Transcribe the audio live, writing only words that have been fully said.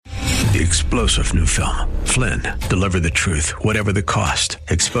The explosive new film, Flynn, deliver the truth, whatever the cost,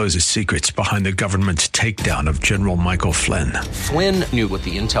 exposes secrets behind the government's takedown of General Michael Flynn. Flynn knew what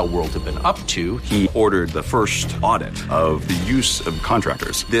the intel world had been up to. He ordered the first audit of the use of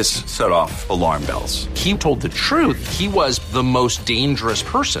contractors. This set off alarm bells. He told the truth. He was the most dangerous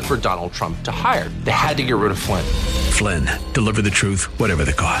person for Donald Trump to hire. They had to get rid of Flynn. Flynn, deliver the truth, whatever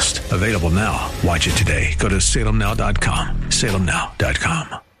the cost. Available now. Watch it today. Go to salemnow.com.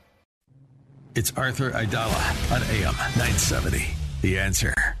 salemnow.com. It's Arthur Aidala on AM 970. The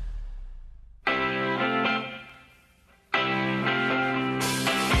Answer.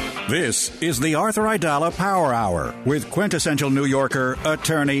 This is the Arthur Aidala Power Hour with quintessential New Yorker,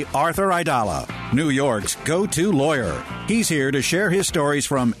 attorney Arthur Aidala, New York's go-to lawyer. He's here to share his stories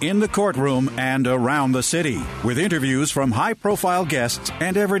from in the courtroom and around the city, with interviews from high-profile guests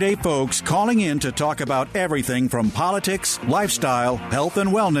and everyday folks calling in to talk about everything from politics, lifestyle, health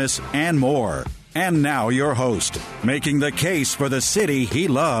and wellness, and more. And now your host, making the case for the city he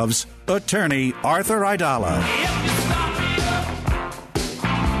loves, attorney Arthur Aidala.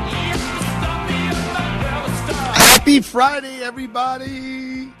 Happy Friday,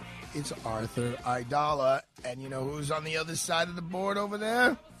 everybody. It's Arthur Aidala. And you know who's on the other side of the board over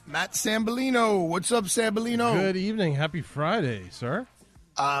there? Matt Sambolino. What's up, Sambolino? Good evening. Happy Friday, sir.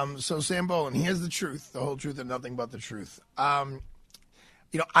 So, Sambolin, here's the truth, the whole truth and nothing but the truth. I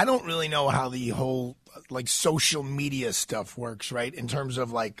don't really know how the whole, social media stuff works, right? In terms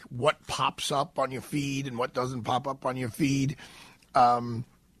of, what pops up on your feed and what doesn't pop up on your feed.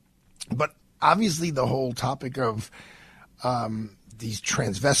 But obviously, the whole topic of these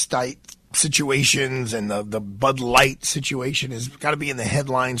transvestite situations and the Bud Light situation has got to be in the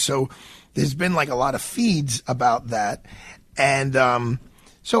headlines. So there's been a lot of feeds about that. And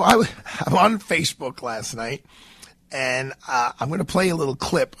so I'm on Facebook last night, and I'm going to play a little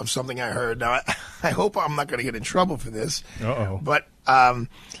clip of something I heard. Now, I hope I'm not going to get in trouble for this. Uh-oh. But I'm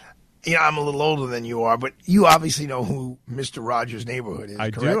a little older than you are, but you obviously know who Mr. Rogers' Neighborhood is,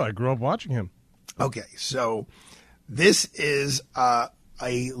 I correct? do. I grew up watching him. Okay, so this is a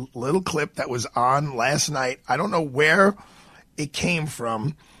little clip that was on last night. I don't know where it came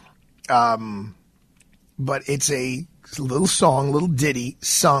from, but it's a little song, little ditty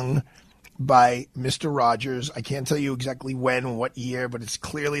sung by Mr. Rogers. I can't tell you exactly when, what year, but it's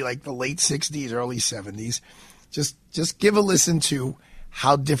clearly the late 60s, early 70s. Just give a listen to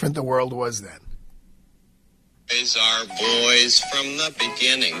how different the world was then. Boys are boys from the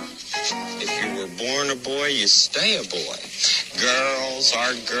beginning. If you were born a boy, you stay a boy. Girls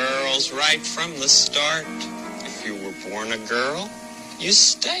are girls right from the start. If you were born a girl, you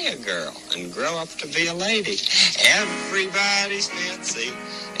stay a girl and grow up to be a lady. Everybody's fancy.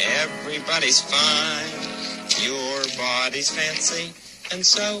 Everybody's fine. Your body's fancy, and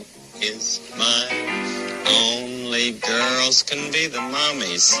so is mine. Only girls can be the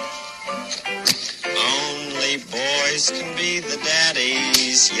mommies. Only boys can be the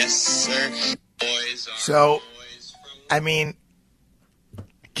daddies. Yes, sir. Boys are boys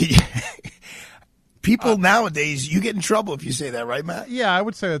people nowadays, you get in trouble if you say that, right, Matt? Yeah, I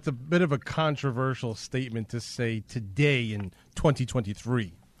would say that's a bit of a controversial statement to say today in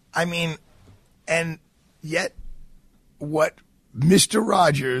 2023. And yet what Mr.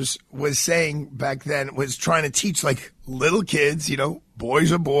 Rogers was saying back then was trying to teach little kids,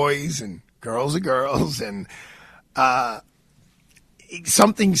 boys are boys and girls are girls, and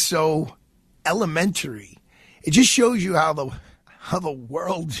something so elementary. It just shows you how the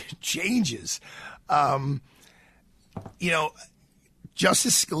world changes.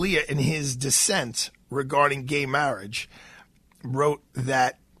 Justice Scalia, in his dissent regarding gay marriage, wrote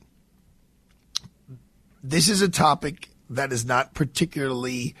that this is a topic that is not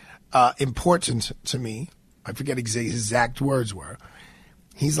particularly important to me. I forget his exact words were.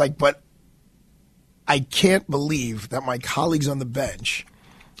 He's but I can't believe that my colleagues on the bench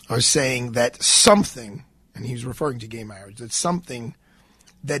are saying that something, and he's referring to gay marriage, that something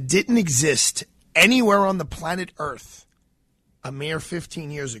that didn't exist anywhere on the planet Earth a mere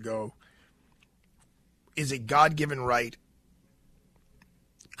 15 years ago is a God-given right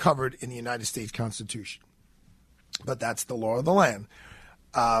covered in the United States Constitution. But that's the law of the land.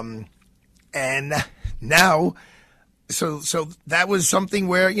 And now, so that was something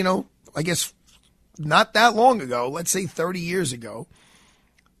where, I guess not that long ago, let's say 30 years ago,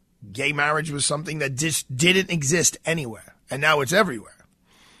 gay marriage was something that just didn't exist anywhere. And now it's everywhere.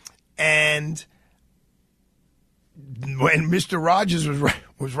 And when Mr. Rogers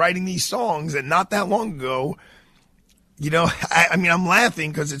was writing these songs, and not that long ago, I'm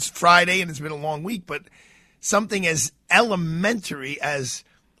laughing because it's Friday and it's been a long week, but something as elementary as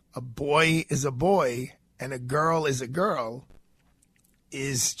a boy is a boy and a girl is a girl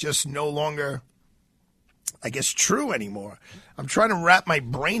is just no longer, I guess, true anymore. I'm trying to wrap my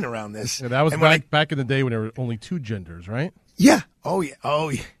brain around this. Yeah, that was back in the day when there were only two genders, right? Yeah. Oh, yeah. Oh,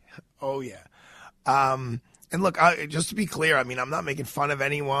 yeah. Oh, yeah. And look, just to be clear, I mean, I'm not making fun of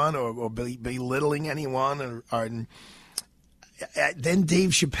anyone or belittling anyone. Then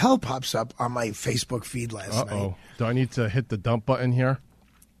Dave Chappelle pops up on my Facebook feed last night. Do I need to hit the dump button here?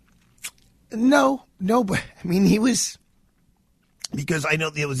 No, but I mean, he was, because I know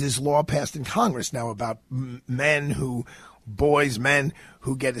there was this law passed in Congress now about men who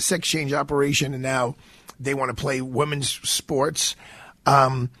get a sex change operation, and now they want to play women's sports.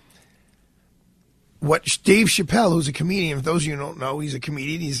 What Dave Chappelle, who's a comedian, for those of you who don't know, he's a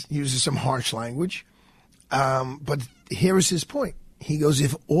comedian. He uses some harsh language. But here is his point. He goes,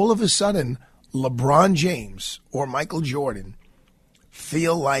 if all of a sudden LeBron James or Michael Jordan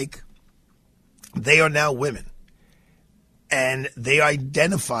feel like they are now women and they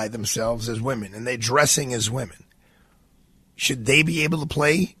identify themselves as women and they're dressing as women, should they be able to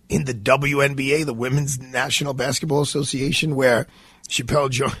play in the WNBA, the Women's National Basketball Association, where Chappelle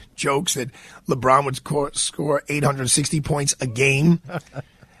jokes that LeBron would score 860 points a game?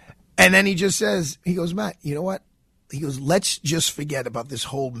 And then he just says, he goes, Matt, you know what? He goes, let's just forget about this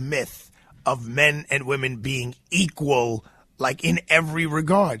whole myth of men and women being equal, like in every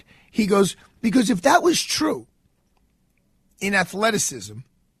regard. He goes, because if that was true in athleticism,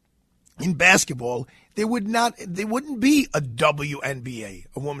 in basketball, there wouldn't be a WNBA,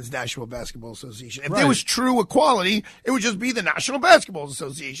 a Women's National Basketball Association. If there was true equality, it would just be the National Basketball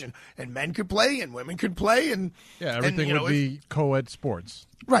Association, and men could play and women could play, and everything would be co-ed sports.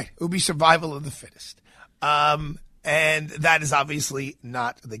 Right, it would be survival of the fittest, and that is obviously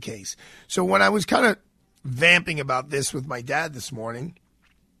not the case. So when I was kind of vamping about this with my dad this morning,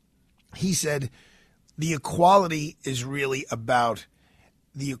 he said the equality is really about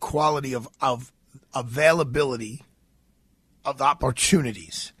the equality of availability of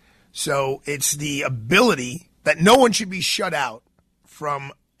opportunities. So it's the ability that no one should be shut out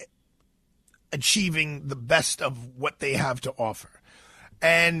from achieving the best of what they have to offer.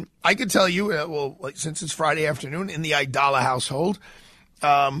 And I can tell you, since it's Friday afternoon in the Aidala household,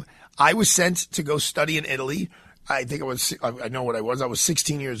 I was sent to go study in Italy. I know what I was. I was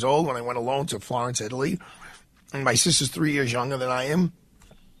 16 years old when I went alone to Florence, Italy. And my sister's 3 years younger than I am.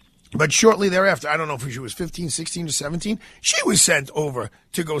 But shortly thereafter, I don't know if she was 15, 16, or 17, she was sent over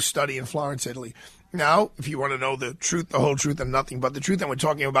to go study in Florence, Italy. Now, if you want to know the truth, the whole truth, and nothing but the truth, and we're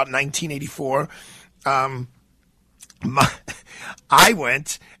talking about 1984, I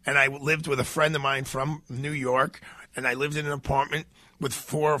went and I lived with a friend of mine from New York, and I lived in an apartment with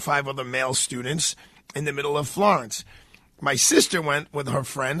 4 or 5 other male students in the middle of Florence. My sister went with her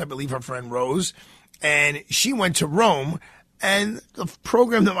friend, I believe her friend Rose, and she went to Rome. And the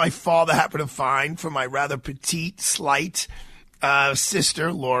program that my father happened to find for my rather petite, slight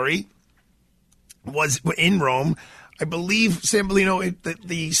sister, Lori, was in Rome. I believe, Sambolino,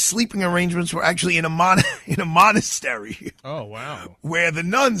 the sleeping arrangements were actually in a monastery. Oh, wow. Where the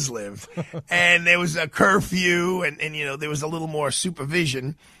nuns live. And there was a curfew, and there was a little more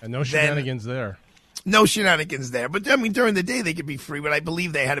supervision. And no shenanigans there. No shenanigans there. But, I mean, during the day they could be free, but I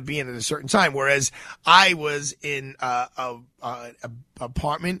believe they had to be in at a certain time, whereas I was in an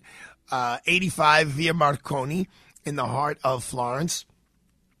apartment, 85 Via Marconi, in the heart of Florence.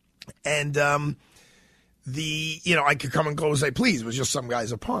 And I could come and go as I please. It was just some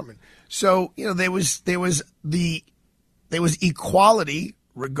guy's apartment. So, there was equality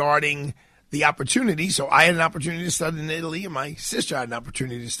regarding the opportunity. So I had an opportunity to study in Italy, and my sister had an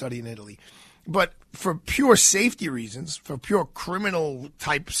opportunity to study in Italy. But for pure safety reasons, for pure criminal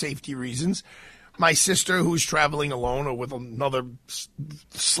type safety reasons, my sister, who's traveling alone or with another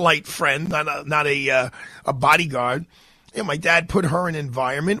slight friend, not a bodyguard, my dad put her in an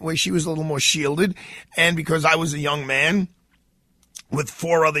environment where she was a little more shielded. And because I was a young man with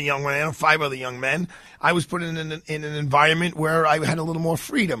 5 other young men, I was put in an environment where I had a little more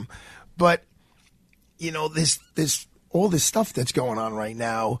freedom. But all this stuff that's going on right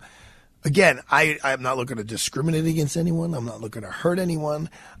now. Again, I'm not looking to discriminate against anyone. I'm not looking to hurt anyone.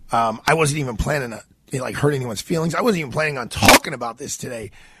 I wasn't even planning to hurt anyone's feelings. I wasn't even planning on talking about this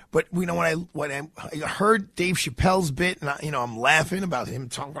today. But when I heard Dave Chappelle's bit, and I'm laughing about him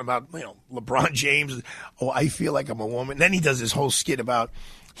talking about LeBron James. Oh, I feel like I'm a woman. Then he does this whole skit about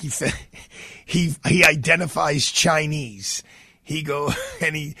he identifies Chinese. He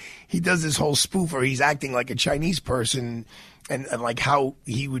does this whole spoof where he's acting like a Chinese person. And like how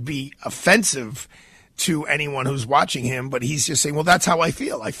he would be offensive to anyone who's watching him, but he's just saying, well, that's how I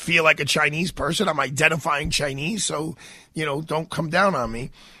feel. I feel like a Chinese person. I'm identifying Chinese, so, don't come down on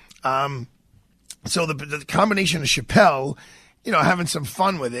me. So the combination of Chappelle, having some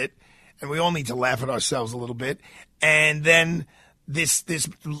fun with it, and we all need to laugh at ourselves a little bit, and then this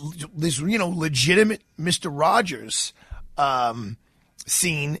legitimate Mr. Rogers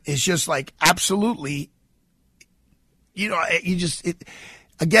scene is just like absolutely,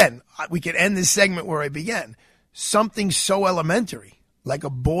 again, we could end this segment where I began. Something so elementary. Like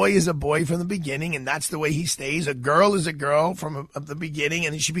a boy is a boy from the beginning, and that's the way he stays. A girl is a girl from the beginning,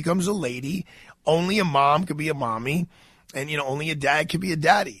 and then she becomes a lady. Only a mom could be a mommy, and, only a dad could be a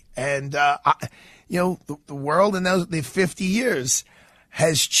daddy. And, the world in the 50 years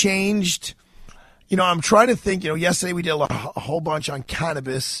has changed. I'm trying to think, yesterday we did a whole bunch on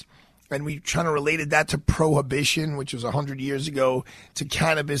cannabis, and we kind of related that to prohibition, which was 100 years ago, to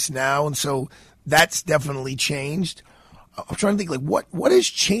cannabis now. And so that's definitely changed. I'm trying to think, what has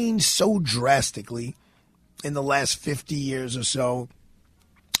changed so drastically in the last 50 years or so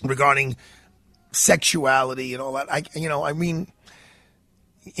regarding sexuality and all that?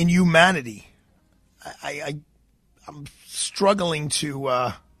 In humanity, I'm struggling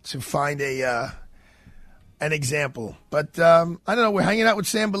to find an example. But I don't know. We're hanging out with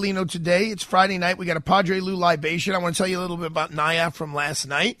Sam Bellino today. It's Friday night. We got a Padre Lou libation. I want to tell you a little bit about NIAF from last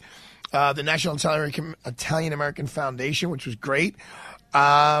night. The National Italian American Foundation, which was great.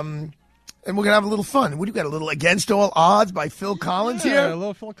 And we're going to have a little fun. What do you got? A little Against All Odds by Phil Collins here? Yeah, a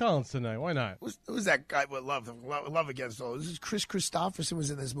little Phil Collins tonight. Why not? Who's that guy with Love Against All? This is Chris Christopherson was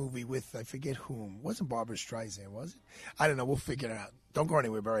in this movie with, I forget whom. It wasn't Barbara Streisand, was it? I don't know. We'll figure it out. Don't go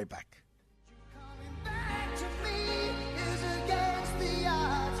anywhere. Be right back.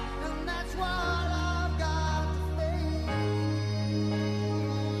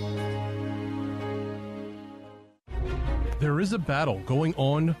 There is a battle going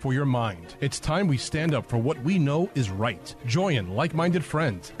on for your mind. It's time we stand up for what we know is right. Join like-minded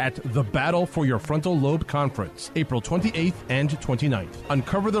friends at the Battle for Your Frontal Lobe Conference, April 28th and 29th.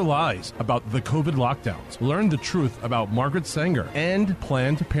 Uncover the lies about the COVID lockdowns. Learn the truth about Margaret Sanger and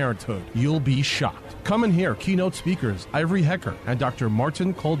Planned Parenthood. You'll be shocked. Come and hear keynote speakers Ivory Hecker and Dr.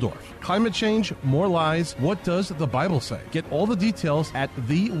 Martin Koldorf. Climate change, more lies, what does the Bible say? Get all the details at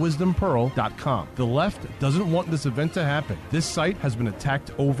thewisdompearl.com. The left doesn't want this event to happen. This site has been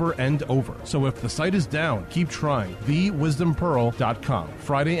attacked over and over. So if the site is down, keep trying. thewisdompearl.com.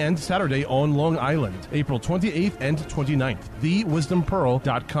 Friday and Saturday on Long Island, April 28th and 29th.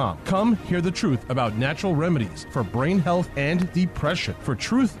 thewisdompearl.com. Come hear the truth about natural remedies for brain health and depression. For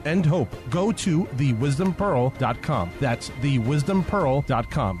truth and hope, go to thewisdompearl.com. That's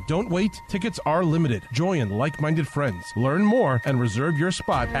thewisdompearl.com. Don't wait. Tickets are limited. Join like-minded friends. Learn more and reserve your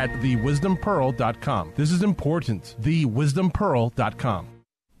spot at thewisdompearl.com. This is important. thewisdompearl.com.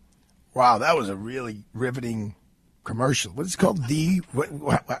 Wow, that was a really riveting commercial. What is it called? Say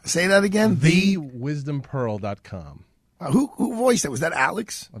that again? thewisdompearl.com. Who voiced it? Was that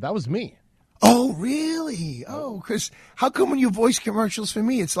Alex? Well, that was me. Oh, really? Oh, Chris, how come when you voice commercials for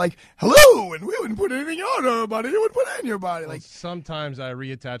me, it's like, hello, and we wouldn't put anything on our body, you would put it in your body. Well, sometimes I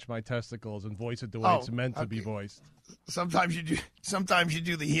reattach my testicles and voice it the way it's meant to be voiced. Sometimes you do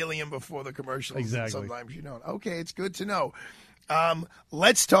the helium before the commercials. Exactly. And sometimes you don't. Okay, it's good to know.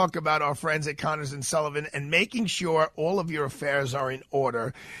 Let's talk about our friends at Connors and Sullivan and making sure all of your affairs are in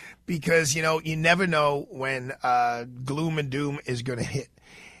order, because, you never know when gloom and doom is going to hit.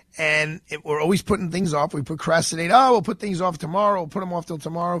 And we're always putting things off. We procrastinate. Oh, we'll put things off tomorrow. We'll put them off till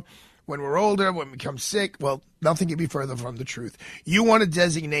tomorrow. When we're older, when we become sick, well, nothing can be further from the truth. You want to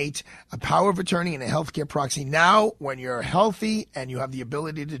designate a power of attorney and a healthcare proxy now when you're healthy and you have the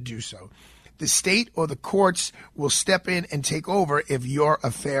ability to do so. The state or the courts will step in and take over if your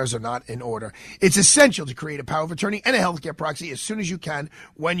affairs are not in order. It's essential to create a power of attorney and a healthcare proxy as soon as you can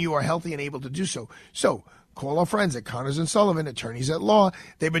when you are healthy and able to do so. So, call our friends at Connors and Sullivan, attorneys at law.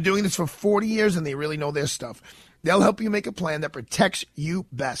 They've been doing this for 40 years, and they really know their stuff. They'll help you make a plan that protects you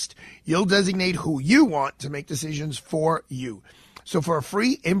best. You'll designate who you want to make decisions for you. So for a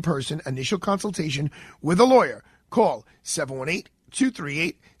free in-person initial consultation with a lawyer, call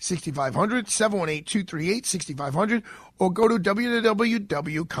 718-238-6500, 718-238-6500, or go to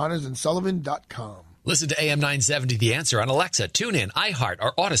www.connorsandsullivan.com. Listen to AM 970 The Answer on Alexa, TuneIn, iHeart,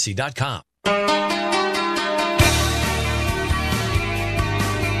 or Odyssey.com.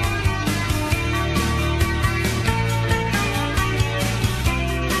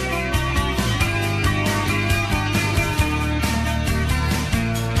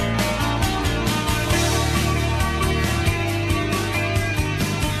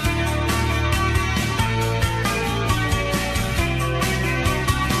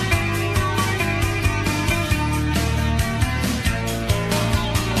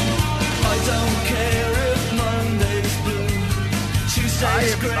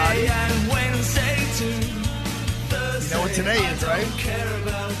 everybody. You know what today is, right?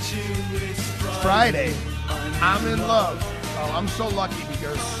 Friday. I'm in love. Oh, I'm so lucky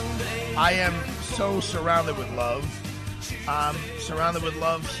because I am so surrounded with love. I'm surrounded with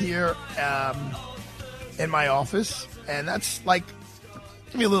love here in my office. And that's like,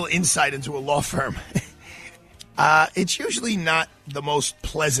 give me a little insight into a law firm. It's usually not the most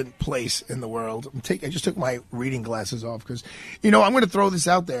pleasant place in the world. I just took my reading glasses off because, I'm going to throw this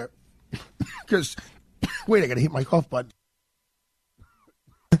out there because, wait, I got to hit my cough button.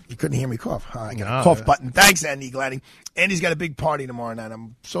 You couldn't hear me cough. I got a cough button. Thanks, Andy Gladdy. Andy's got a big party tomorrow night.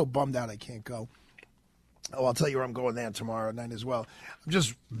 I'm so bummed out I can't go. Oh, I'll tell you where I'm going there tomorrow night as well. I'm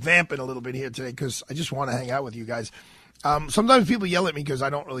just vamping a little bit here today because I just want to hang out with you guys. Sometimes people yell at me because I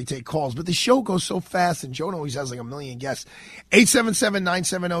don't really take calls, but the show goes so fast, and Joan always has like a million guests.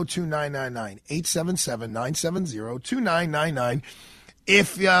 877-970-2999. 877-970-2999.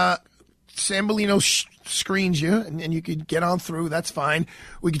 If San Bellino screens you and you could get on through, that's fine.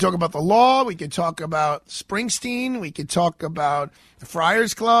 We could talk about the law. We could talk about Springsteen. We could talk about the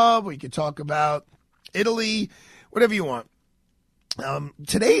Friars Club. We could talk about Italy, whatever you want.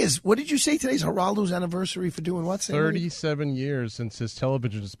 Today is, what did you say? Today's Geraldo's anniversary for doing what? 37 years since his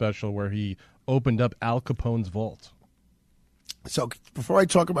television special where he opened up Al Capone's vault. So before I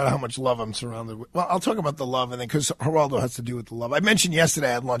talk about how much love I'm surrounded with, well, I'll talk about the love, and then because Geraldo has to do with the love. I mentioned yesterday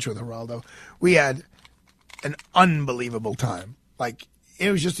I had lunch with Geraldo. We had an unbelievable time. Like,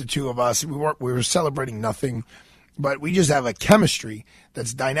 it was just the two of us. We were celebrating nothing, but we just have a chemistry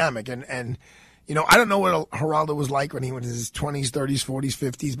that's dynamic. And I don't know what Geraldo was like when he was in his 20s, 30s, 40s,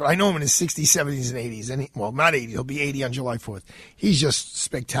 50s, but I know him in his 60s, 70s, and 80s. And well, not 80. He'll be 80 on July 4th. He's just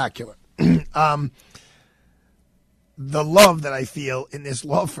spectacular. The love that I feel in this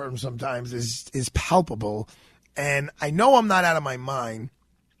law firm sometimes is palpable. And I know I'm not out of my mind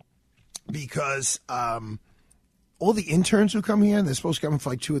because all the interns who come here, and they're supposed to come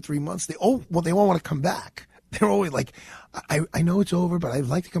for like 2 or 3 months, they all want to come back. They're always like, I know it's over, but I'd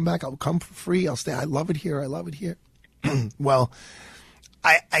like to come back. I'll come for free. I'll stay. I love it here. I love it here. Well,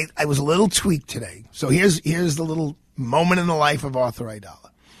 I was a little tweaked today. So here's the little moment in the life of Arthur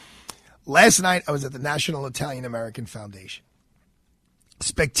Aidala. Last night, I was at the National Italian American Foundation.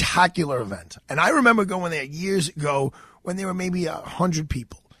 Spectacular event. And I remember going there years ago when there were maybe 100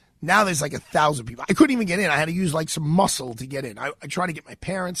 people. Now there's like 1,000 people. I couldn't even get in. I had to use like some muscle to get in. I tried to get my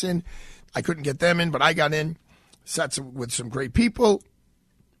parents in. I couldn't get them in, but I got in. Sat with some great people.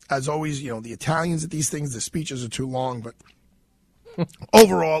 As always, the Italians at these things, the speeches are too long, but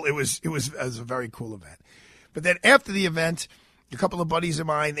overall, it was a very cool event. But then after the event, a couple of buddies of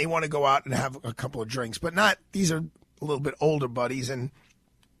mine, they want to go out and have a couple of drinks, but these are a little bit older buddies, and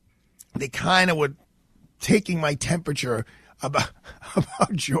they kind of were taking my temperature about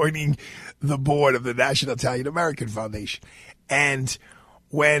joining the board of the National Italian American Foundation. And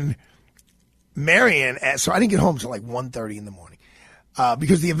when Marianne asked, so I didn't get home until like 1:30 in the morning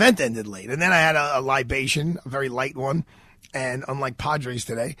because the event ended late. And then I had a libation, a very light one, and unlike Padres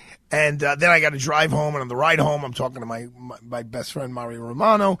today. And then I got to drive home, and on the ride home, I'm talking to my best friend, Mario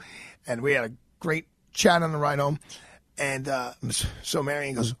Romano, and we had a great chat on the ride home. And so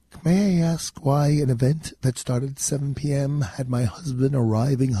Marianne goes, may I ask why an event that started at 7 p.m. had my husband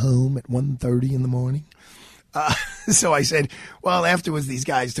arriving home at 1:30 in the morning? So I said, well, afterwards, these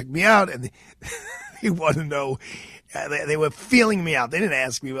guys took me out, and they want to know, they were feeling me out. They didn't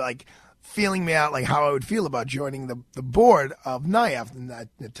ask me, like, feeling me out, like how I would feel about joining the board of NIAF, NIAF,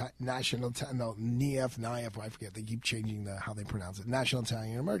 I forget, they keep changing how they pronounce it, National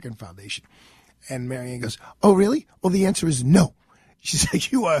Italian American Foundation. And Marianne goes, oh, really? Well, the answer is no. She's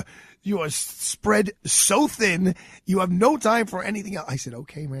like, you are spread so thin, you have no time for anything else. I said,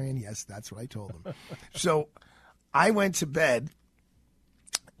 okay, Marianne, yes, that's what I told them. So I went to bed,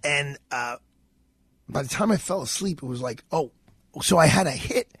 and by the time I fell asleep, it was like, oh, so I had a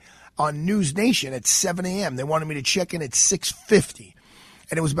hit on News Nation at 7 a.m. They wanted me to check in at 6:50,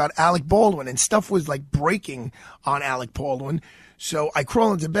 and it was about Alec Baldwin, and stuff was like breaking on Alec Baldwin. So I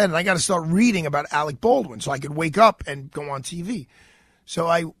crawl into bed, and I got to start reading about Alec Baldwin so I could wake up and go on TV. So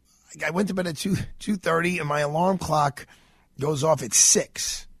I went to bed at 2:30, and my alarm clock goes off at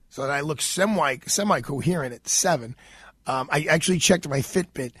 6, so that I look semi-coherent at 7. I actually checked my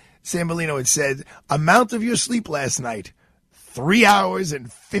Fitbit. San Bellino had said, amount of your sleep last night, 3 hours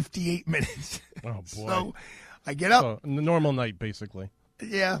and 58 minutes. Oh, boy. So I get up. So, the normal night, basically.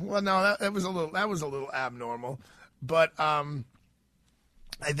 Yeah, well, no, that was a little abnormal. But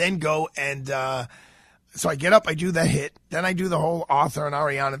I then go and so I get up, I do that hit, then I do the whole Arthur and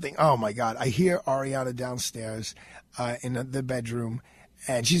Ariana thing. Oh, my God. I hear Ariana downstairs in the bedroom,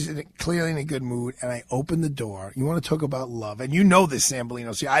 And she's clearly in a good mood, and I open the door. You want to talk about love. And you know this,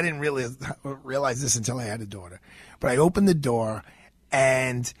 Sambolino. See, I didn't really realize this until I had a daughter. But I open the door,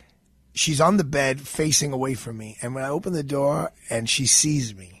 and she's on the bed facing away from me. And when I open the door and she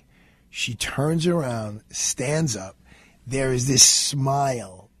sees me, she turns around, stands up. There is this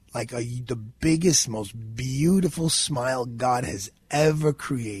smile, like the biggest, most beautiful smile God has ever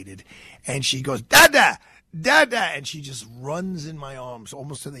created. And she goes, Dada! Dada! And she just runs in my arms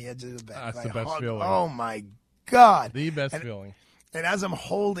almost to the edge of the bed. That's the best feeling. Oh, my God. The best feeling. And as I'm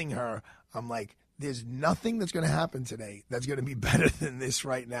holding her, I'm like, there's nothing that's going to happen today that's going to be better than this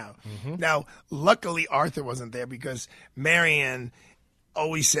right now. Mm-hmm. Now, luckily, Arthur wasn't there because Marianne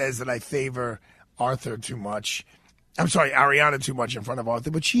always says that I favor Arthur too much. I'm sorry, Ariana too much in front of Arthur,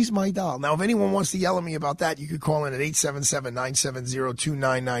 but she's my doll. Now, if anyone wants to yell at me about that, you could call in at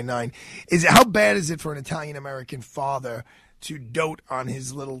 877-970-2999. How bad is it for an Italian-American father to dote on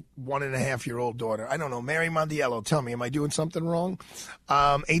his little 1.5-year-old daughter? I don't know. Mary Mondiello, tell me, am I doing something wrong?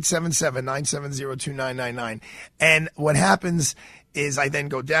 877-970-2999. And what happens is I then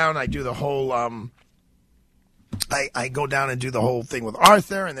go down, I do the whole I go down and do the whole thing with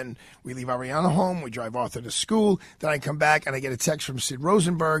Arthur, and then we leave Ariana home. We drive Arthur to school. Then I come back, and I get a text from Sid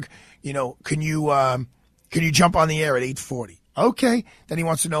Rosenberg. Can you jump on the air at 8:40? Okay. Then he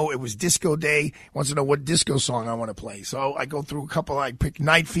wants to know, it was disco day. He wants to know what disco song I want to play. So I go through a couple. I pick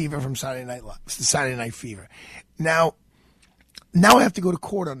Night Fever from Saturday Night Fever. Now I have to go to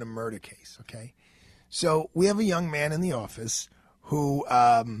court on the murder case, okay? So we have a young man in the office who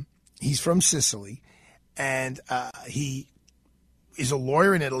he's from Sicily. And he is a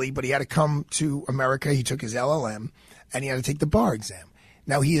lawyer in Italy, but he had to come to America. He took his LLM, and he had to take the bar exam.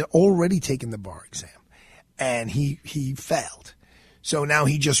 Now, he had already taken the bar exam, and he failed. So now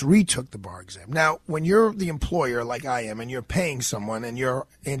he just retook the bar exam. Now, when you're the employer like I am, and you're paying someone, and you're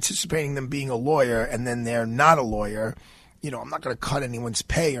anticipating them being a lawyer, and then they're not a lawyer, I'm not going to cut anyone's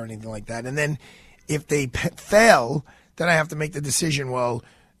pay or anything like that. And then if they fail, then I have to make the decision, well,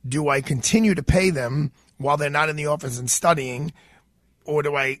 do I continue to pay them while they're not in the office and studying, or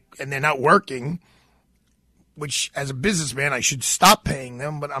and they're not working, which as a businessman, I should stop paying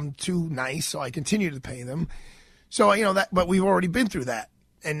them, but I'm too nice, so I continue to pay them. So, but we've already been through that.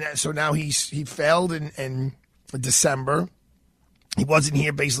 And so now he failed in December. He wasn't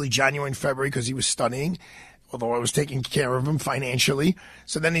here basically January and February because he was studying, although I was taking care of him financially.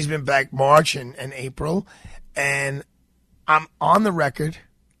 So then he's been back March and April. And I'm on the record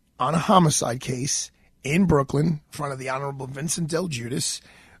on a homicide case in Brooklyn in front of the Honorable Vincent Del Giudice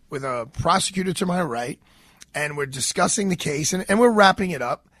with a prosecutor to my right, and we're discussing the case, and we're wrapping it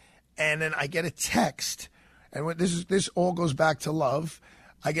up, and then I get a text, and this all goes back to love.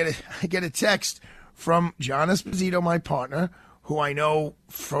 I get a text from John Esposito, my partner, who I know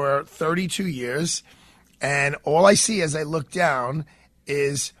for 32 years, and all I see as I look down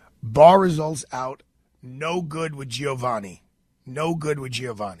is bar results out, no good with Giovanni. No good with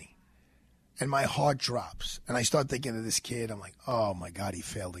Giovanni. And my heart drops. And I start thinking of this kid. I'm like, oh, my God, he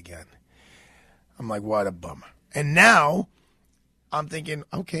failed again. I'm like, what a bummer. And now I'm thinking,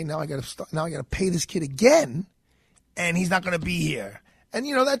 okay, now I got to pay this kid again, and he's not going to be here. And,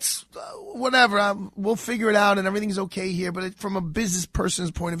 that's whatever. We'll figure it out, and everything's okay here. But from a business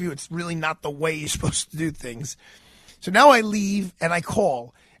person's point of view, it's really not the way you're supposed to do things. So now I leave, and I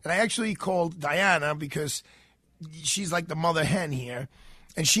call. And I actually called Diana because she's like the mother hen here.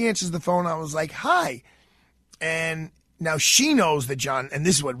 And she answers the phone. I was like, hi. And now she knows that John, and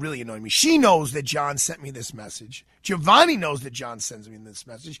this is what really annoyed me, she knows that John sent me this message. Giovanni knows that John sends me this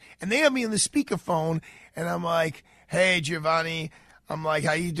message. And they have me on the speakerphone. And I'm like, hey, Giovanni. I'm like,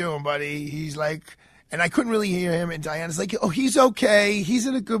 how you doing, buddy? He's like, and I couldn't really hear him. And Diana's like, oh, he's okay. He's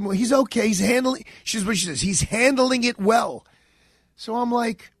in a good mood. He's okay. He's handling, she's what she says. He's handling it well. So I'm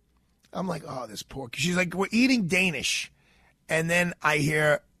like, oh, this poor kid. She's like, we're eating Danish. And then I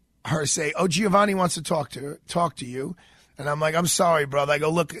hear her say, oh, Giovanni wants to talk to you. And I'm like, I'm sorry, brother. I go,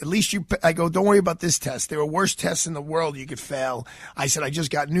 look, at least don't worry about this test. There are worse tests in the world you could fail. I said, I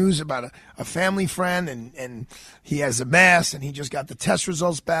just got news about a family friend, and he has a mass, and he just got the test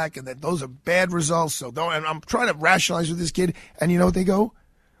results back, and that those are bad results. So and I'm trying to rationalize with this kid. And you know what they go?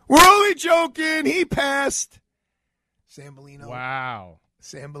 We're only joking. He passed. Sambolino. Wow.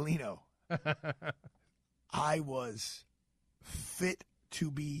 Sambolino. I was fit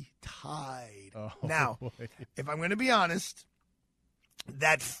to be tied. Oh, now, boy. if I'm going to be honest,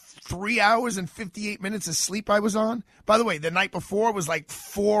 that 3 hours and 58 minutes of sleep I was on, by the way, the night before was like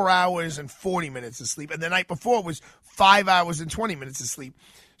 4 hours and 40 minutes of sleep, and the night before was 5 hours and 20 minutes of sleep.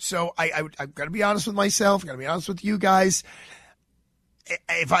 So I've got to be honest with myself, got to be honest with you guys.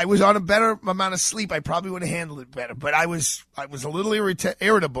 if I was on a better amount of sleep, I probably would have handled it better. But I was a little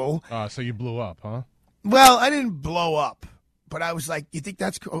irritable. So you blew up, huh? Well, I didn't blow up, but I was like, you think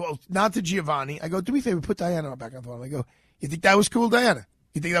that's cool? Oh, not to Giovanni. I go, do me a favor, put Diana back on the phone. I go, you think that was cool, Diana?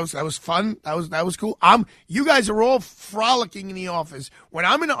 You think that was fun? That was cool. You guys are all frolicking in the office. When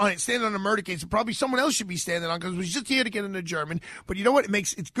I'm standing on a murder case, probably someone else should be standing on because we're just here to get into German. But you know what?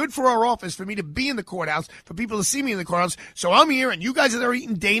 It's good for our office for me to be in the courthouse, for people to see me in the courthouse. So I'm here, and you guys are there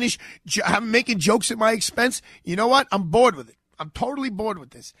eating Danish, making jokes at my expense. You know what? I'm bored with it. I'm totally bored with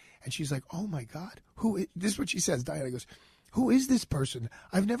this. And she's like, oh my God, this is what she says. Diana goes, who is this person?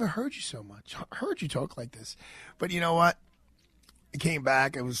 I've never heard you so much. Heard you talk like this. But you know what? I came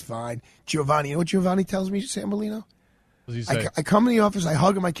back. It was fine. Giovanni, you know what Giovanni tells me, San Molino? What does he say? I come in the office, I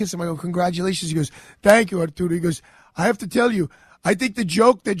hug him, I kiss him, I go, congratulations. He goes, thank you, Arturo. He goes, I have to tell you, I think the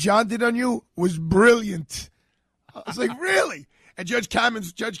joke that John did on you was brilliant. I was like, really? And Judge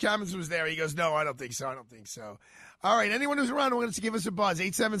Cammons was there. He goes, no, I don't think so. All right, anyone who's around who wants to give us a buzz,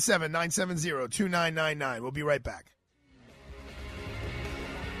 877-970-2999. We'll be right back.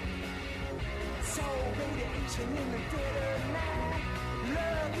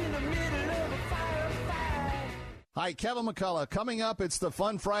 Hi, Kevin McCullough. Coming up, it's the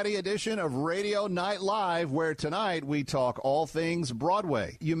Fun Friday edition of Radio Night Live, where tonight we talk all things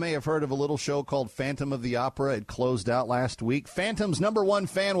Broadway. You may have heard of a little show called Phantom of the Opera. It closed out last week. Phantom's #1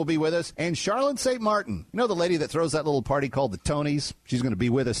 fan will be with us, and Charlotte St. Martin. You know the lady that throws that little party called the Tonys? She's going to be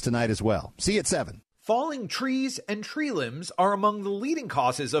with us tonight as well. See you at 7. Falling trees and tree limbs are among the leading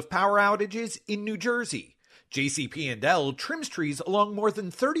causes of power outages in New Jersey. JCP&L trims trees along more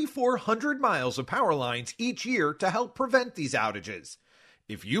than 3,400 miles of power lines each year to help prevent these outages.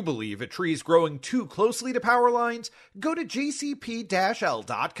 If you believe a tree is growing too closely to power lines, go to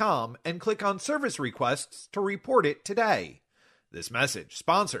jcp-l.com and click on Service Requests to report it today. This message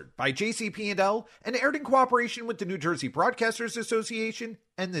sponsored by JCP&L and aired in cooperation with the New Jersey Broadcasters Association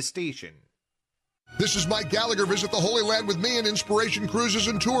and this station. This is Mike Gallagher. Visit the Holy Land with me and Inspiration Cruises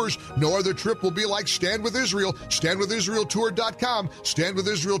and Tours. No other trip will be like Stand With Israel. StandWithIsraelTour.com.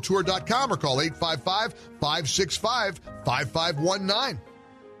 StandWithIsraelTour.com or call 855-565-5519.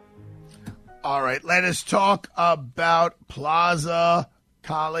 All right, let us talk about Plaza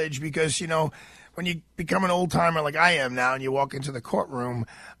College because, you know, when you become an old-timer like I am now and you walk into the courtroom,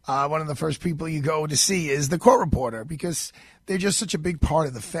 one of the first people you go to see is the court reporter because they're just such a big part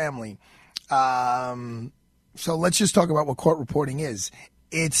of the family. So let's just talk about what court reporting is.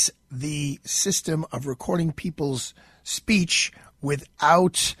 It's the system of recording people's speech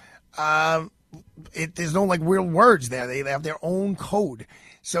without, there's no like real words there. They have their own code.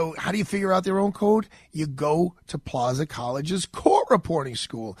 So how do you figure out their own code? You go to Plaza College's court reporting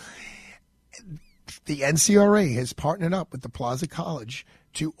school. The NCRA has partnered up with the Plaza College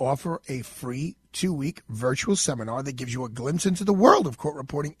to offer a free 2-week virtual seminar that gives you a glimpse into the world of court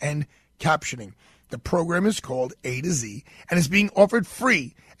reporting and captioning. The program is called A to Z and is being offered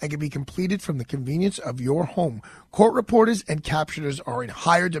free and can be completed from the convenience of your home. Court reporters and captioners are in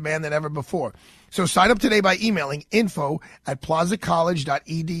higher demand than ever before. So sign up today by emailing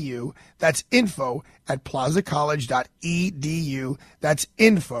info@plazacollege.edu. That's info@plazacollege.edu. That's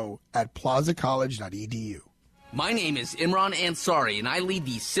info@plazacollege.edu. My name is Imran Ansari, and I lead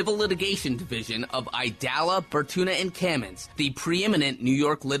the Civil Litigation Division of Aidala, Bertuna & Kamens, the preeminent New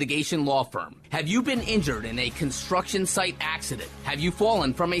York litigation law firm. Have you been injured in a construction site accident? Have you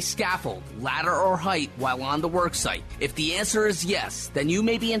fallen from a scaffold, ladder, or height while on the work site? If the answer is yes, then you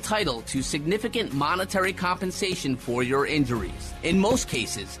may be entitled to significant monetary compensation for your injuries. In most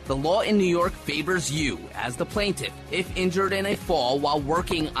cases, the law in New York favors you as the plaintiff if injured in a fall while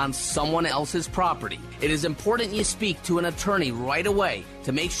working on someone else's property. It is important you speak to an attorney right away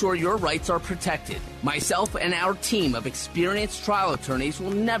to make sure your rights are protected. Myself and our team of experienced trial attorneys will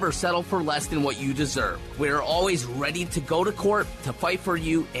never settle for less than what you deserve. We're always ready to go to court to fight for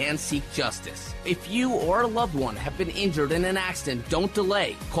you and seek justice. If you or a loved one have been injured in an accident, don't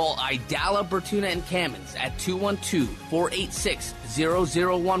delay. Call Aidala, Bertuna & Kamens at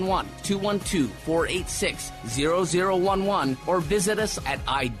 212-486-0011, 212-486-0011, or visit us at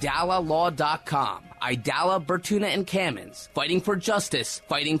idalalaw.com. Aidala, Bertuna & Kamens, fighting for justice,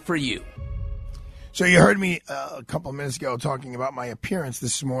 fighting for you. So you heard me a couple of minutes ago talking about my appearance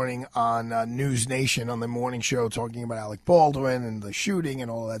this morning on News Nation on the morning show, talking about Alec Baldwin and the shooting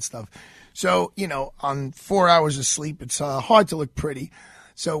and all that stuff. So, you know, on 4 hours of sleep, it's hard to look pretty.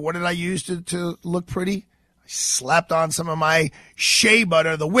 So what did I use to look pretty? I slapped on some of my shea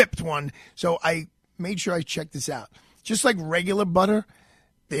butter, the whipped one. So I made sure I checked this out. Just like regular butter,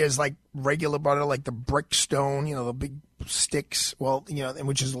 there's like regular butter, like the Brickstone, you know, the big sticks, well,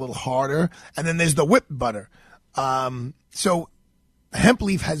 which is a little harder. And then there's the whipped butter. So hemp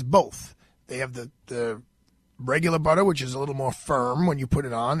leaf has both. They have the regular butter, which is a little more firm when you put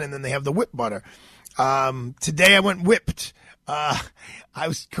it on, and then they have the whipped butter. Today I went whipped. I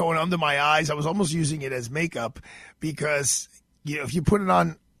was going under my eyes. I was almost using it as makeup because, if you put it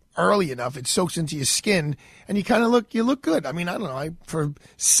on early enough, it soaks into your skin, and you look good. I mean, I don't know. For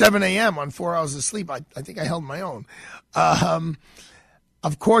 7 a.m. on 4 hours of sleep, I think I held my own.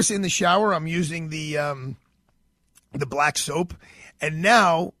 Of course, in the shower, I'm using the black soap. And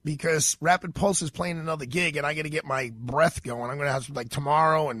now, because Rapid Pulse is playing another gig and I got to get my breath going, I'm going to have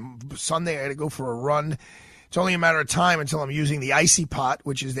tomorrow and Sunday I got to go for a run. It's only a matter of time until I'm using the Icy Pot,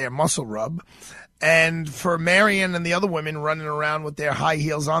 which is their muscle rub. And for Marion and the other women running around with their high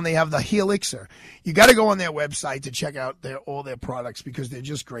heels on, they have the Helixer. You got to go on their website to check out all their products because they're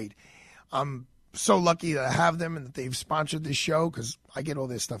just great. I'm so lucky to have them and that they've sponsored this show because I get all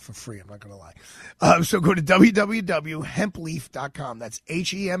this stuff for free. I'm not going to lie. So go to www.hempleaf.com. That's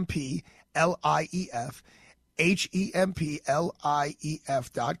HEMPLIEF,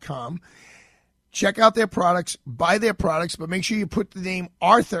 HEMPLIEF.com. Check out their products, buy their products, but make sure you put the name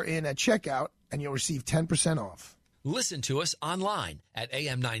Arthur in at checkout and you'll receive 10% off. Listen to us online at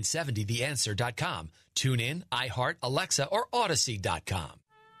am970theanswer.com. Tune in, iHeart, Alexa, or Odyssey.com.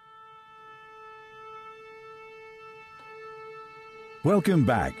 Welcome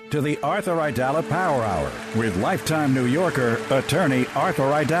back to the Arthur Aidala Power Hour with lifetime New Yorker attorney Arthur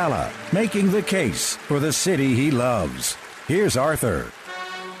Aidala, making the case for the city he loves. Here's Arthur.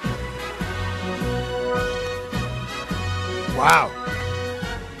 Wow.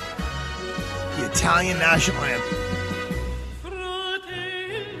 The Italian national anthem.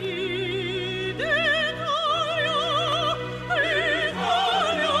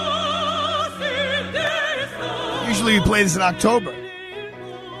 Usually we play this in October,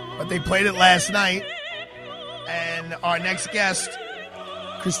 but they played it last night, and our next guest,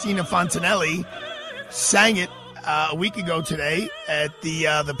 Christina Fontanelli, sang it a week ago today at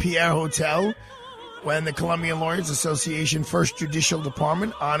the Pierre Hotel when the Colombian Lawyers Association First Judicial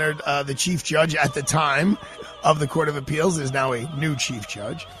Department honored the chief judge at the time of the Court of Appeals. There's now a new chief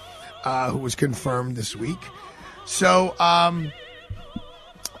judge who was confirmed this week. So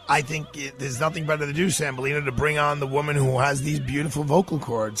I think there's nothing better to do, Sambolino, to bring on the woman who has these beautiful vocal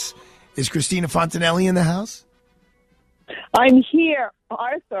cords. Is Christina Fontanelli in the house? I'm here,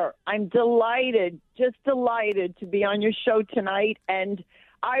 Arthur. I'm delighted, just delighted to be on your show tonight. And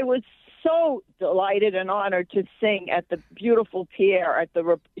I was so delighted and honored to sing at the beautiful Pierre at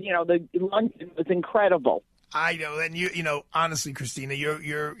the luncheon was incredible. I know, and honestly, Christina,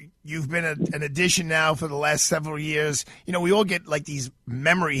 you've been an addition now for the last several years. We all get like these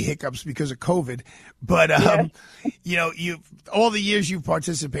memory hiccups because of COVID, but you've all the years you've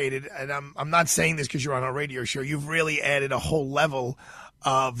participated, and I'm not saying this because you're on a radio show. You've really added a whole level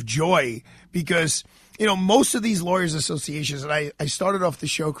of joy because most of these lawyers associations, and I started off the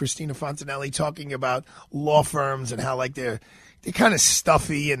show, Christina Fontanelli, talking about law firms and how like they're kind of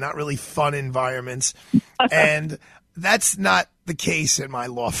stuffy and not really fun environments. And that's not the case in my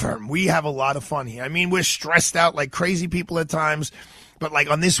law firm. We have a lot of fun here. I mean, we're stressed out like crazy people at times, but like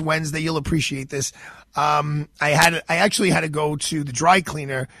on this Wednesday, you'll appreciate this. I actually had to go to the dry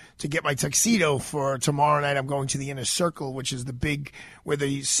cleaner to get my tuxedo for tomorrow night. I'm going to the Inner Circle, which is where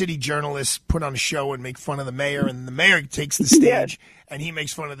the city journalists put on a show and make fun of the mayor, and the mayor takes the stage and he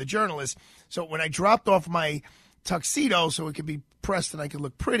makes fun of the journalists. So when I dropped off my tuxedo so it could be pressed and I could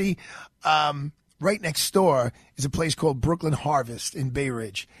look pretty, right next door is a place called Brooklyn Harvest in Bay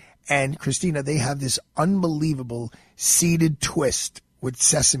Ridge. And Christina, they have this unbelievable seeded twist with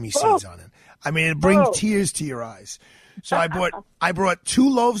sesame seeds on it. I mean, it brings tears to your eyes. So I brought 2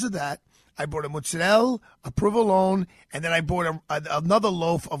 loaves of that. I bought a mozzarella, a provolone, and then I bought another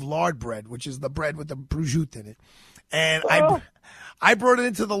loaf of lard bread, which is the bread with the prosciutto in it. And I brought it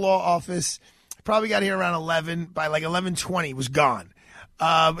into the law office. Probably got here around 11. By like 11:20, it was gone.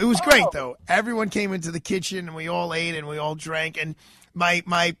 It was great, though. Everyone came into the kitchen, and we all ate, and we all drank. And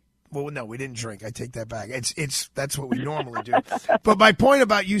well, no, we didn't drink. I take that back. That's what we normally do. But my point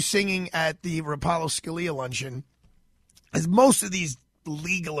about you singing at the Rapallo Scalia luncheon is most of these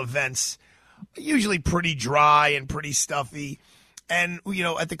legal events are usually pretty dry and pretty stuffy. And,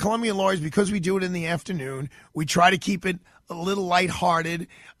 at the Colombian Lawyers, because we do it in the afternoon, we try to keep it a little lighthearted.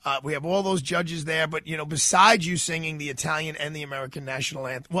 We have all those judges there. But, besides you singing the Italian and the American national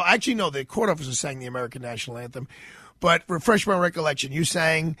anthem, well, actually, no, the court officer sang the American national anthem. But refresh my recollection. You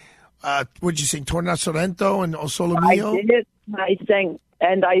sang, what did you sing, Torna Sorrento and O Solo Mio? I did. I sang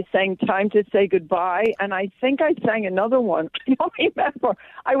and I sang Time to Say Goodbye, and I think I sang another one. I don't remember.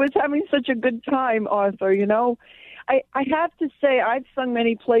 I was having such a good time, Arthur, you know. I have to say I've sung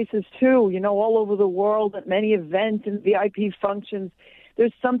many places, too, you know, all over the world at many events and VIP functions.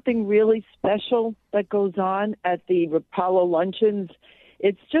 There's something really special that goes on at the Rapallo luncheons.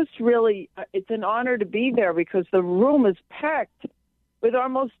 It's just really, it's an honor to be there because the room is packed with our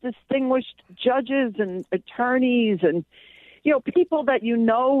most distinguished judges and attorneys and, you know, people that you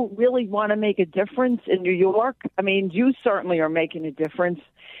know really want to make a difference in New York. I mean, you certainly are making a difference.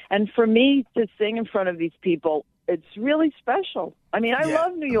 And for me to sing in front of these people, it's really special. I mean, I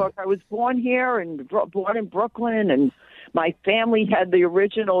love New York. I was born here and born in Brooklyn, and my family had the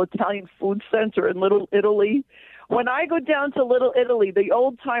original Italian food center in Little Italy. When I go down to Little Italy, the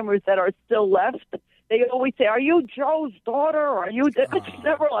old-timers that are still left, they always say, "Are you Joe's daughter? Or are you?" It's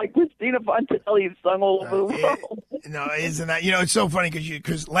never like Christina Fontanelli, who's sung all over the world. No, isn't that? You know, it's so funny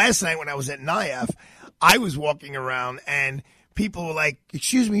because last night when I was at NIAF, I was walking around and people were like,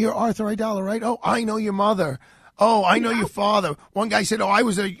 "Excuse me, you're Arthur Aidala, right? Oh, I know your mother. Oh, I know your father." One guy said, "Oh, I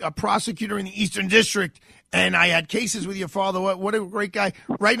was a prosecutor in the Eastern District, and I had cases with your father." What a great guy.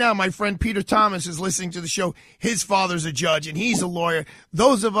 Right now, my friend Peter Thomas is listening to the show. His father's a judge, and he's a lawyer.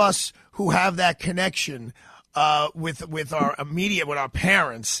 Those of us who have that connection with our immediate, with our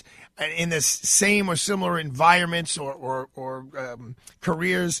parents, in this same or similar environments or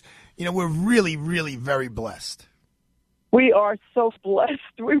careers, you know, we're really, really very blessed. We are so blessed.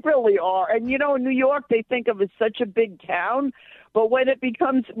 We really are. And, you know, in New York, they think of it as such a big town. But when it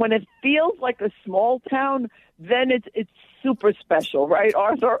feels like a small town, then it's super special, right,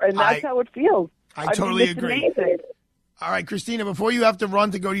 Arthur? And that's how it feels. I totally agree. Amazing. All right, Christina, before you have to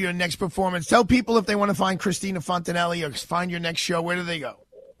run to go to your next performance, tell people if they want to find Christina Fontanelli or find your next show, where do they go?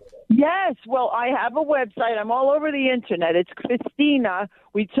 Yes, well, I have a website. I'm all over the internet. It's Christina.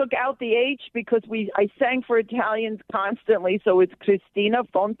 We took out the H because I sang for Italians constantly, so it's Christina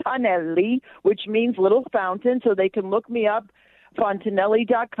Fontanelli, which means little fountain, so they can look me up,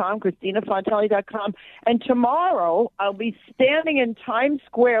 Fontanelli.com, ChristinaFontanelli.com. And tomorrow I'll be standing in Times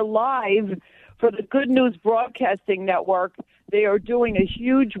Square live for the Good News Broadcasting Network. They are doing a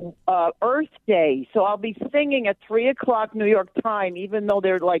huge Earth Day, so I'll be singing at 3 o'clock New York time, even though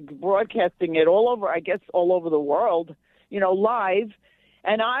they're like broadcasting it all over, I guess, all over the world, you know, live.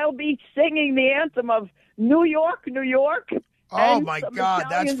 And I'll be singing the anthem of New York, New York. Oh, my God,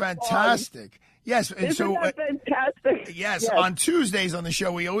 that's fantastic. Yes, and Isn't that fantastic? Yes, on Tuesdays on the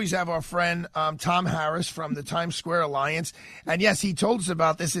show, we always have our friend Tom Harris from the Times Square Alliance. And, yes, he told us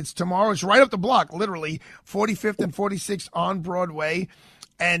about this. It's tomorrow. It's right up the block, literally, 45th and 46th on Broadway.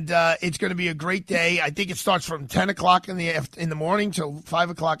 And it's going to be a great day. I think it starts from 10 o'clock in the morning till 5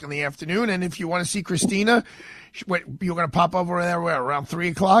 o'clock in the afternoon. And if you want to see Christina, you're going to pop over there around 3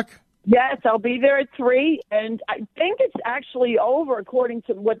 o'clock? Yes, I'll be there at 3, and I think it's actually over according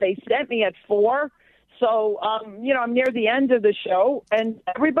to what they sent me at 4. So, you know, I'm near the end of the show, and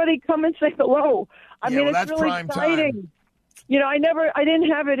everybody come and say hello. I mean, it's really exciting. Time. You know, I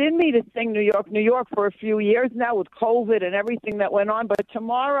didn't have it in me to sing New York, New York for a few years now with COVID and everything that went on, but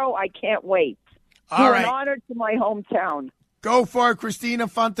tomorrow I can't wait. All right. An honor to my hometown. Go for it, Christina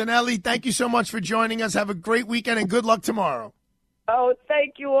Fontanelli. Thank you so much for joining us. Have a great weekend, and good luck tomorrow. Oh,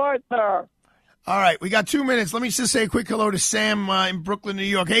 thank you, Arthur. All right, we got 2 minutes. Let me just say a quick hello to Sam in Brooklyn, New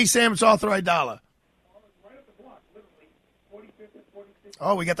York. Hey, Sam, it's Arthur Aidala.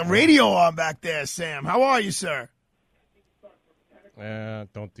 Oh, we got the radio on back there, Sam. How are you, sir?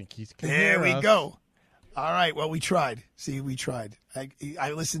 Don't think he's There we go. All right, well, we tried. See, we tried.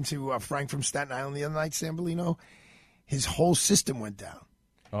 I listened to Frank from Staten Island the other night, Sam Bellino. His whole system went down.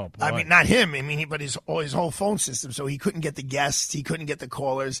 Oh, boy. I mean, not him. I mean, but his whole phone system. So he couldn't get the guests. He couldn't get the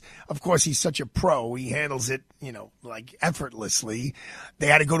callers. Of course, he's such a pro. He handles it, you know, like effortlessly. They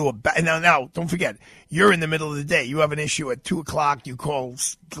had to go to now, don't forget, you're in the middle of the day. You have an issue at 2 o'clock. You call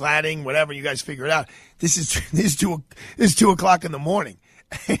Gladding, whatever. You guys figure it out. This is 2 o'clock in the morning.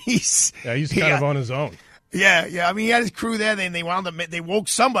 he's kind of on his own. Yeah. I mean, he had his crew there. Then they woke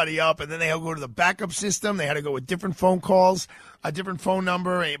somebody up, and then they had to go to the backup system. They had to go with different phone calls, a different phone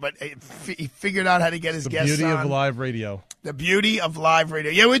number. But he figured out how to get his guests on. The beauty of live radio. The beauty of live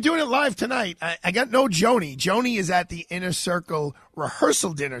radio. Yeah, we're doing it live tonight. I got no Joni. Joni is at the Inner Circle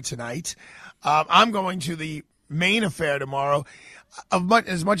rehearsal dinner tonight. I'm going to the main affair tomorrow.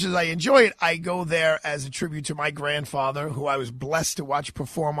 As much as I enjoy it, I go there as a tribute to my grandfather, who I was blessed to watch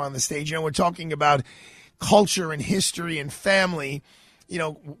perform on the stage. You know, we're talking about culture and history and family, you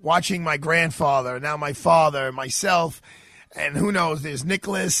know, watching my grandfather, now my father, myself, And who knows, there's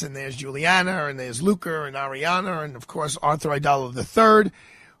Nicholas, and there's Juliana, and there's Luca, and Ariana, and, of course, Arthur Aidala III.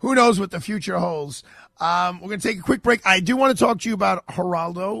 Who knows what the future holds? We're going to take a quick break. I do want to talk to you about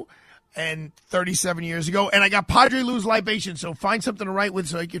Geraldo and 37 years ago. And I got Padre Lou's libation, so find something to write with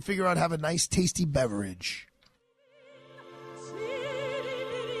so I can figure out how to have a nice, tasty beverage.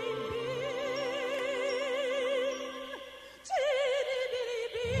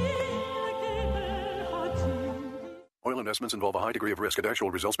 Oil investments involve a high degree of risk and actual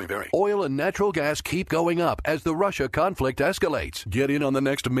results may vary. Oil and natural gas keep going up as the Russia conflict escalates. Get in on the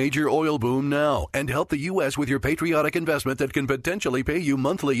next major oil boom now and help the U.S. with your patriotic investment that can potentially pay you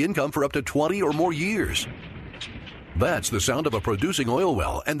monthly income for up to 20 or more years. That's the sound of a producing oil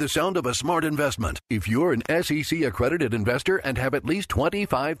well and the sound of a smart investment. If you're an SEC-accredited investor and have at least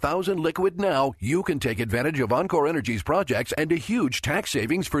 $25,000 liquid now, you can take advantage of Encore Energy's projects and a huge tax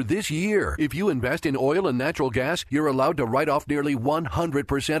savings for this year. If you invest in oil and natural gas, you're allowed to write off nearly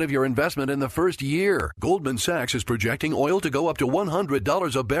 100% of your investment in the first year. Goldman Sachs is projecting oil to go up to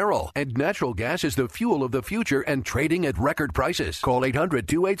 $100 a barrel, and natural gas is the fuel of the future and trading at record prices. Call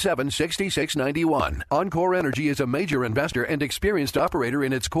 800-287-6691. Encore Energy is a major investor and experienced operator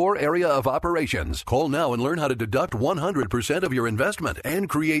in its core area of operations. Call now and learn how to deduct 100% of your investment and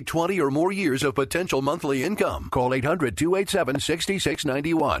create 20 or more years of potential monthly income. Call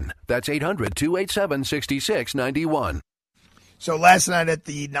 800-287-6691. That's 800-287-6691. So last night at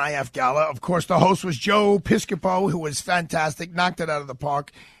the NIAF Gala, of course, the host was Joe Piscopo, who was fantastic, knocked it out of the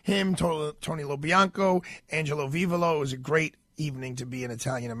park. Him, Tony Lobianco, Angelo Vivolo. It was a great evening to be an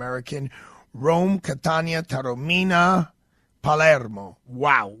Italian-American. Rome, Catania, Taormina, Palermo.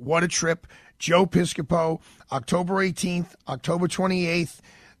 Wow, what a trip. Joe Piscopo, October 18th, October 28th.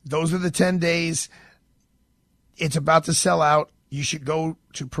 Those are the 10 days. It's about to sell out. You should go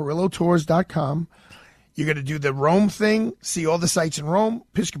to PerilloTours.com. You're going to do the Rome thing, see all the sights in Rome.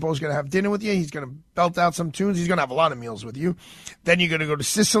 Piscopo's going to have dinner with you. He's going to belt out some tunes. He's going to have a lot of meals with you. Then you're going to go to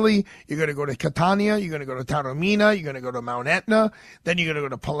Sicily. You're going to go to Catania. You're going to go to Taormina. You're going to go to Mount Etna. Then you're going to go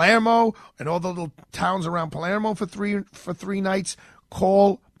to Palermo and all the little towns around Palermo for three nights.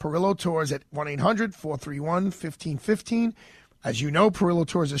 Call Perillo Tours at 1-800-431-1515. As you know, Perillo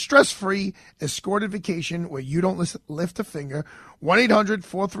Tours is stress-free, escorted vacation where you don't lift a finger.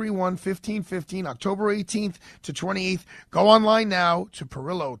 1-800-431-1515, October 18th to 28th. Go online now to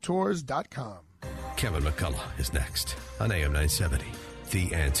PerilloTours.com. Kevin McCullough is next on AM 970.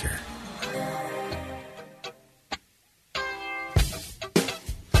 The Answer.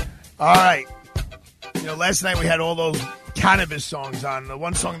 All right. You know, last night we had all those cannabis songs on. The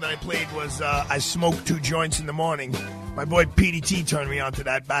one song that I played was I Smoked 2 Joints in the Morning. My boy PDT turned me on to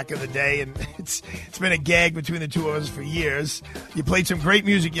that back in the day, and it's been a gag between the two of us for years. You played some great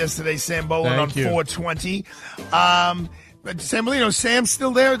music yesterday, Sam Boland, on 420. But Sam Molino, Sam's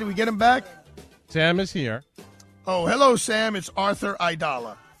still there? Did we get him back? Sam is here. Oh, hello, Sam. It's Arthur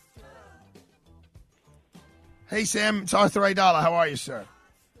Aidala. Hey, Sam. It's Arthur Aidala. How are you, sir?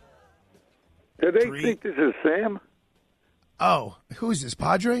 Do they think this is Sam? Oh, who is this,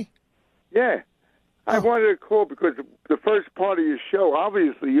 Padre? Yeah. I wanted to call because the first part of your show,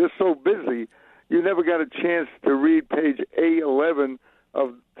 obviously, you're so busy, you never got a chance to read page A11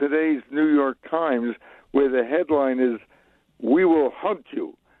 of today's New York Times, where the headline is, "We will hunt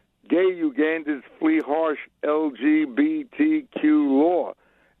you. Gay Ugandans flee harsh LGBTQ law."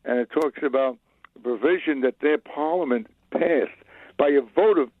 And it talks about the provision that their parliament passed by a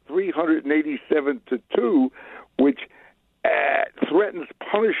vote of 387 to 2, which threatens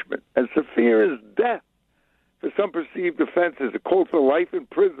punishment as severe as death for some perceived offenses. It calls for life in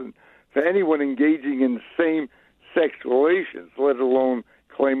prison for anyone engaging in same-sex relations, let alone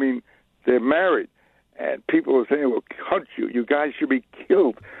claiming they're married. And people are saying, we'll hunt you. You guys should be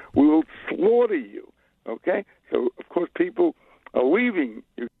killed. We will slaughter you. Okay? So, of course, people are leaving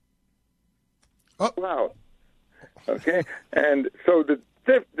you. Wow. Okay? And so the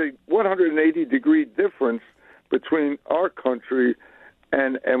 180-degree difference between our country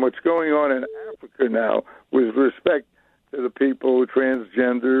and what's going on in Africa now with respect to the people,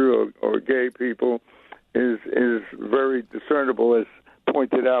 transgender or gay people, is very discernible, as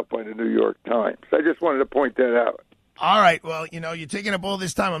pointed out by the New York Times. I just wanted to point that out. All right. Well, you know, you're taking up all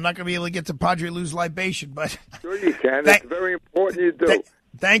this time. I'm not going to be able to get to Padre Lou's libation, but... Sure you can. It's very important you do.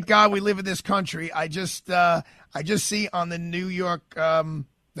 Thank God we live in this country. I just see on the New York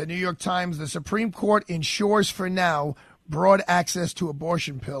Times, the Supreme Court ensures for now broad access to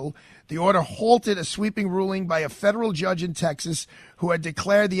abortion pill. The order halted a sweeping ruling by a federal judge in Texas who had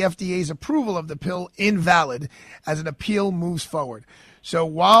declared the FDA's approval of the pill invalid as an appeal moves forward. So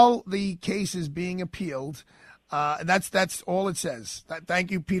while the case is being appealed, And that's all it says.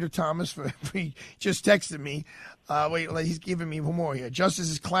 Thank you, Peter Thomas, for he just texted me. Wait, he's giving me more here.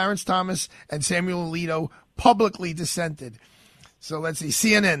 Justices Clarence Thomas and Samuel Alito publicly dissented. So let's see.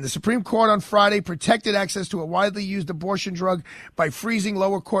 CNN. The Supreme Court on Friday protected access to a widely used abortion drug by freezing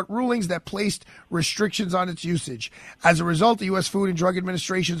lower court rulings that placed restrictions on its usage. As a result, the U.S. Food and Drug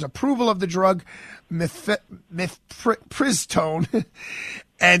Administration's approval of the drug mifepristone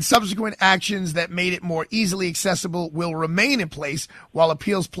and subsequent actions that made it more easily accessible will remain in place while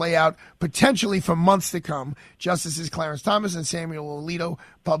appeals play out potentially for months to come. Justices Clarence Thomas and Samuel Alito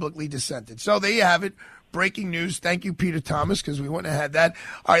publicly dissented. So there you have it. Breaking news. Thank you, Peter Thomas, because we wouldn't have had that.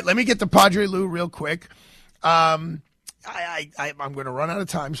 All right, let me get to Padre Lou real quick. I'm going to run out of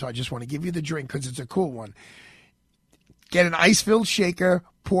time, so I just want to give you the drink because it's a cool one. Get an ice-filled shaker.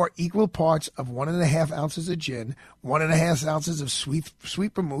 Pour equal parts of 1.5 ounces of gin, 1.5 ounces of sweet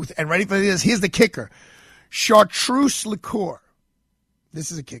vermouth, and ready for this. Here's the kicker: chartreuse liqueur.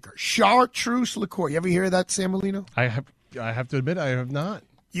 This is a kicker. Chartreuse liqueur. You ever hear of that, Sam Molino? I have to admit, I have not.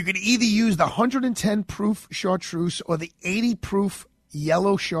 You can either use the 110 proof chartreuse or the 80 proof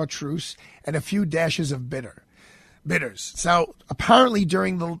yellow chartreuse and a few dashes of bitters. So apparently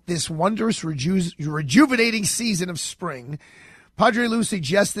during this wondrous rejuvenating season of spring, Padre Lou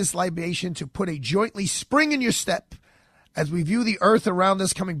suggests this libation to put a jointly spring in your step as we view the earth around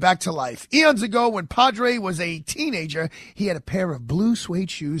us coming back to life. Eons ago, when Padre was a teenager, he had a pair of blue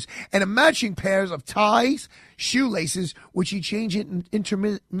suede shoes and a matching pairs of ties, shoelaces, which he changed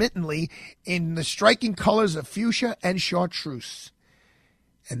intermittently in the striking colors of fuchsia and chartreuse.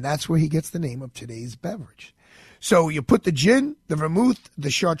 And that's where he gets the name of today's beverage. So you put the gin, the vermouth, the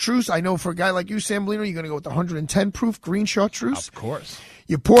chartreuse. I know for a guy like you, Sam Molino, you're going to go with the 110 proof green chartreuse. Of course.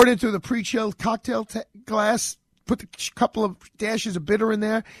 You pour it into the pre-chilled cocktail glass. Put a couple of dashes of bitter in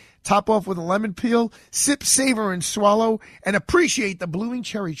there. Top off with a lemon peel. Sip, savor, and swallow. And appreciate the blooming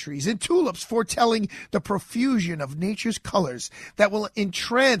cherry trees and tulips foretelling the profusion of nature's colors that will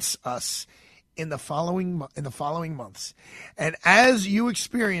entrance us in the following months. And as you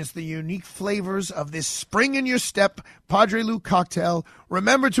experience the unique flavors of this spring in your step Padre Lou cocktail,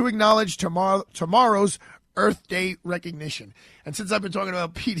 remember to acknowledge tomorrow's Earth Day recognition. And since I've been talking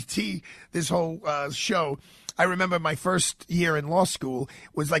about PDT this whole show, I remember my first year in law school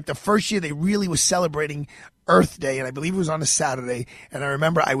was like the first year they really was celebrating Earth Day, and I believe it was on a Saturday. And I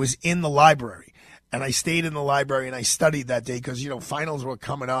remember I was in the library. And I stayed in the library and I studied that day because, finals were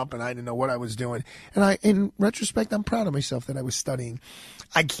coming up and I didn't know what I was doing. And in retrospect, I'm proud of myself that I was studying.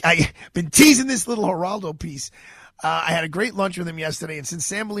 I've been teasing this little Geraldo piece. I had a great lunch with him yesterday. And since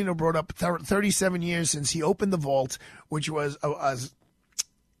Sam Molino brought up 37 years since he opened the vault, which was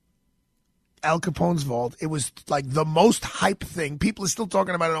Al Capone's vault, it was like the most hype thing. People are still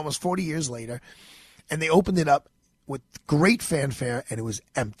talking about it almost 40 years later. And they opened it up with great fanfare and it was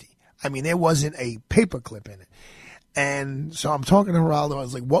empty. I mean, there wasn't a paperclip in it. And so I'm talking to Geraldo. I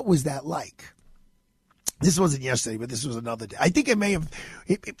was like, what was that like? This wasn't yesterday, but this was another day. I think it may have,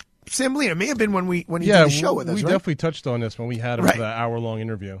 Sam Molino, it may have been when he did the show with us, we right? definitely touched on this when we had him for the hour-long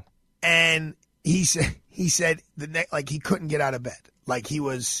interview. And he said he couldn't get out of bed. Like he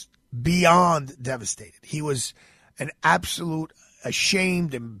was beyond devastated. He was an absolute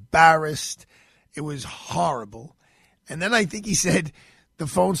ashamed, embarrassed. It was horrible. And then I think he said, the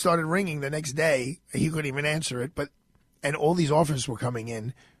phone started ringing the next day. He couldn't even answer it, and all these offers were coming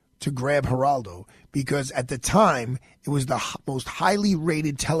in to grab Geraldo because at the time it was the most highly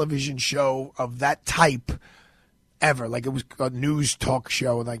rated television show of that type ever. Like it was a news talk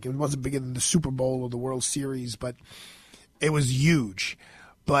show. Like it wasn't bigger than the Super Bowl or the World Series, but it was huge.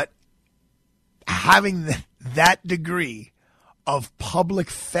 But having that degree of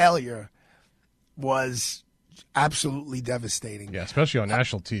public failure was absolutely devastating. Yeah, especially on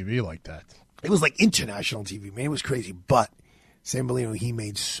national TV like that. It was like international TV, man. It was crazy. But Sam Molino, he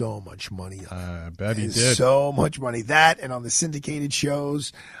made so much money. I bet he did. So much money. That and on the syndicated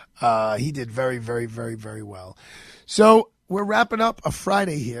shows, he did very, very, very, very well. So we're wrapping up a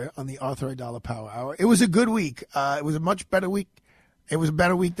Friday here on the Arthur Aidala Power Hour. It was a good week. It was a much better week. It was a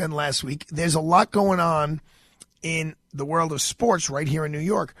better week than last week. There's a lot going on in the world of sports right here in New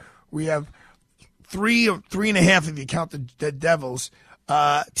York. We have 3 or 3.5, if you count the Devils,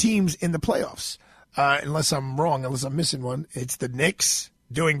 teams in the playoffs. Unless I'm wrong, unless I'm missing one. It's the Knicks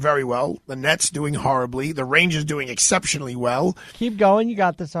doing very well. The Nets doing horribly. The Rangers doing exceptionally well. Keep going. You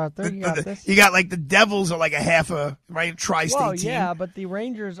got this, Arthur. You got this. You got like the Devils are like a half a tri-state team. Yeah, but the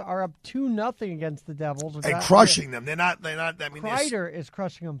Rangers are up 2-0 against the Devils. And crushing them. They're not. I mean, Kreider is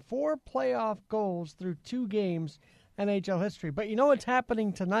crushing them. 4 playoff goals through 2 games, NHL history. But you know what's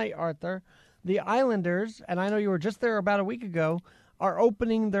happening tonight, Arthur? the Islanders, and I know you were just there about a week ago, are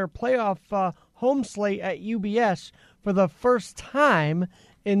opening their playoff home slate at UBS for the first time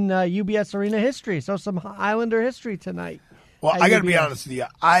in UBS Arena history. So some Islander history tonight. Well, I got to be honest with you.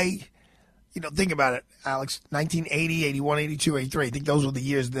 Think about it, Alex. 1980, 81, 82, 83. I think those were the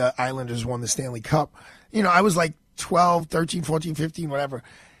years the Islanders won the Stanley Cup. I was like 12, 13, 14, 15, whatever.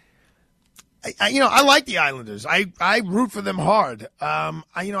 I like the Islanders. I root for them hard.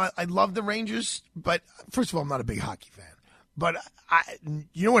 I love the Rangers, but first of all, I'm not a big hockey fan. But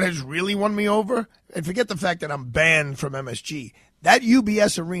you know what has really won me over? And forget the fact that I'm banned from MSG. That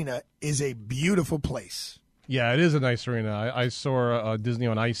UBS Arena is a beautiful place. Yeah, it is a nice arena. I saw Disney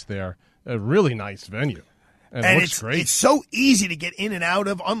on Ice there. A really nice venue. And it looks great. It's so easy to get in and out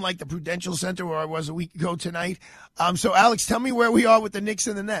of, unlike the Prudential Center where I was a week ago tonight. So, Alex, tell me where we are with the Knicks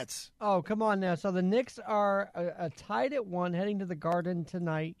and the Nets. Oh, come on now. So the Knicks are tied at 1 heading to the Garden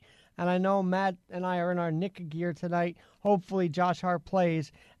tonight. And I know Matt and I are in our Knick gear tonight. Hopefully Josh Hart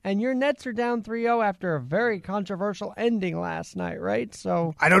plays. And your Nets are down 3-0 after a very controversial ending last night, right?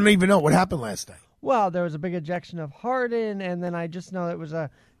 So I don't even know what happened last night. Well, there was a big ejection of Harden, and then I just know it was a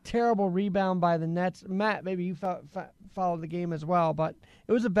terrible rebound by the Nets. Matt, maybe you followed the game as well, but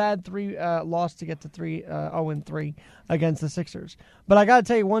it was a bad loss to get to 0-3 against the Sixers. But I got to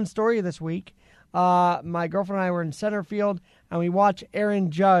tell you one story this week. My girlfriend and I were in center field, and we watched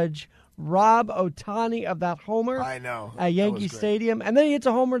Aaron Judge rob Ohtani of that homer. I know. At Yankee Stadium. And then he hits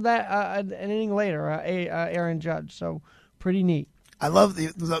a homer an inning later, Aaron Judge. So pretty neat. I love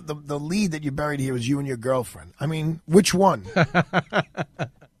the lead that you buried here was you and your girlfriend. I mean, which one?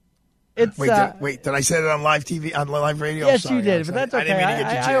 Wait, did I say that on live TV, on live radio? Yes, sorry, you did, Alex. but that's I okay. didn't mean to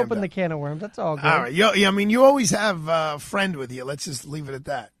get you I opened the can of worms. That's all good. All right. You always have a friend with you. Let's just leave it at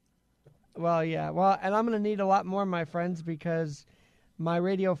that. Well, yeah. Well, and I'm going to need a lot more of my friends because my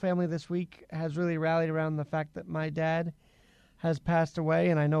radio family this week has really rallied around the fact that my dad has passed away,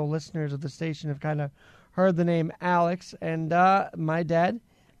 and I know listeners of the station have kind of heard the name Alex, and my dad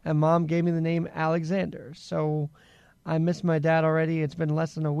and mom gave me the name Alexander. So I miss my dad already. It's been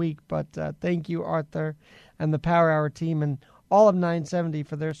less than a week, but thank you, Arthur, and the Power Hour team, and all of 970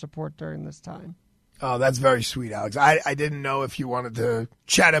 for their support during this time. Oh, that's very sweet, Alex. I didn't know if you wanted to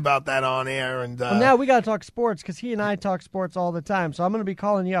chat about that on air. And well, now we got to talk sports because he and I talk sports all the time. So I'm going to be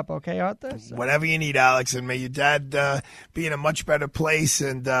calling you up, okay, Arthur? So. Whatever you need, Alex. And may your dad be in a much better place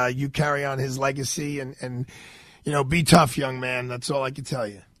and you carry on his legacy and be tough, young man. That's all I can tell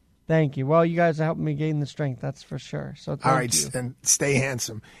you. Thank you. Well, you guys are helping me gain the strength, that's for sure. So thank all right, you. And stay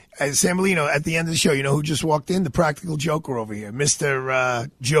handsome. Sambolino, at the end of the show, you know who just walked in? The practical joker over here. Mr.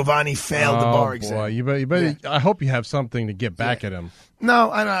 Giovanni failed the bar exam. Boy, you better I hope you have something to get back at him. No,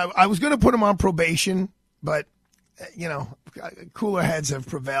 I was going to put him on probation, but, cooler heads have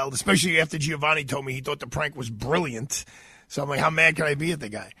prevailed, especially after Giovanni told me he thought the prank was brilliant. So I'm like, how mad can I be at the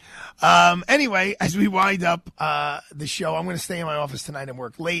guy? Anyway, as we wind up the show, I'm going to stay in my office tonight and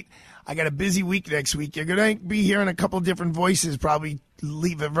work late. I got a busy week next week. You're going to be hearing a couple of different voices, probably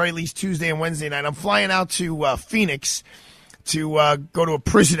leave at very least Tuesday and Wednesday night. I'm flying out to Phoenix to go to a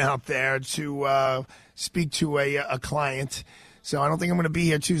prison out there to speak to a client. So I don't think I'm going to be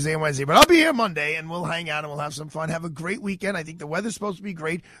here Tuesday and Wednesday, but I'll be here Monday, and we'll hang out and we'll have some fun. Have a great weekend. I think the weather's supposed to be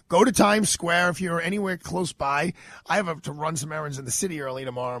great. Go to Times Square if you're anywhere close by. I have to run some errands in the city early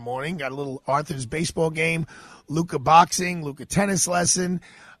tomorrow morning. Got a little Arthur's baseball game, Luca boxing, Luca tennis lesson.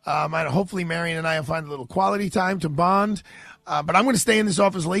 Hopefully Marion and I will find a little quality time to bond. But I'm going to stay in this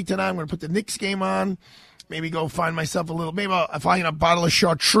office late tonight. I'm going to put the Knicks game on. Maybe go find myself maybe I'll find a bottle of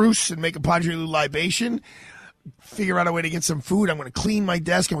chartreuse and make a Padre Lou libation. Figure out a way to get some food. I'm going to clean my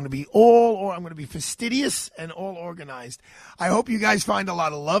desk. I'm going to be fastidious and all organized. I hope you guys find a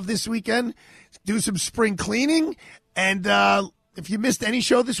lot of love this weekend. Do some spring cleaning. And if you missed any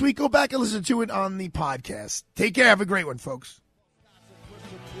show this week, go back and listen to it on the podcast. Take care. Have a great one, folks.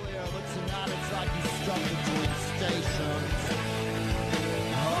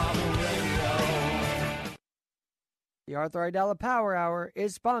 The Arthur Aidala Power Hour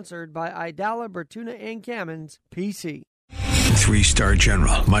is sponsored by Aidala, Bertuna, and Kamens, PC. 3-star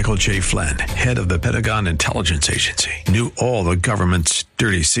General Michael J. Flynn, head of the Pentagon Intelligence Agency, knew all the government's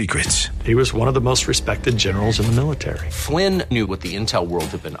dirty secrets. He was one of the most respected generals in the military. Flynn knew what the intel world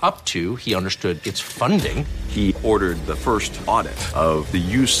had been up to. He understood its funding. He ordered the first audit of the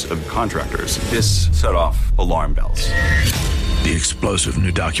use of contractors. This set off alarm bells. The explosive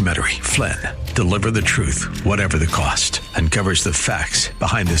new documentary, Flynn, deliver the truth, whatever the cost, uncovers the facts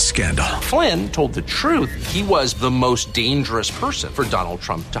behind the scandal. Flynn told the truth. He was the most dangerous person for Donald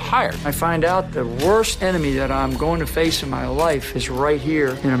Trump to hire. I find out the worst enemy that I'm going to face in my life is right here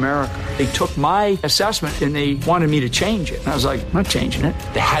in America. They took my assessment and they wanted me to change it. And I was like, I'm not changing it.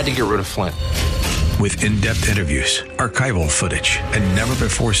 They had to get rid of Flynn. With in-depth interviews, archival footage, and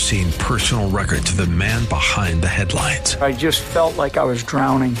never-before-seen personal records of the man behind the headlines. I just felt like I was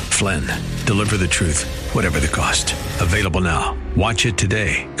drowning. Flynn, deliver the truth, whatever the cost. Available now. Watch it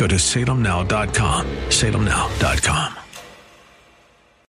today. Go to salemnow.com. salemnow.com.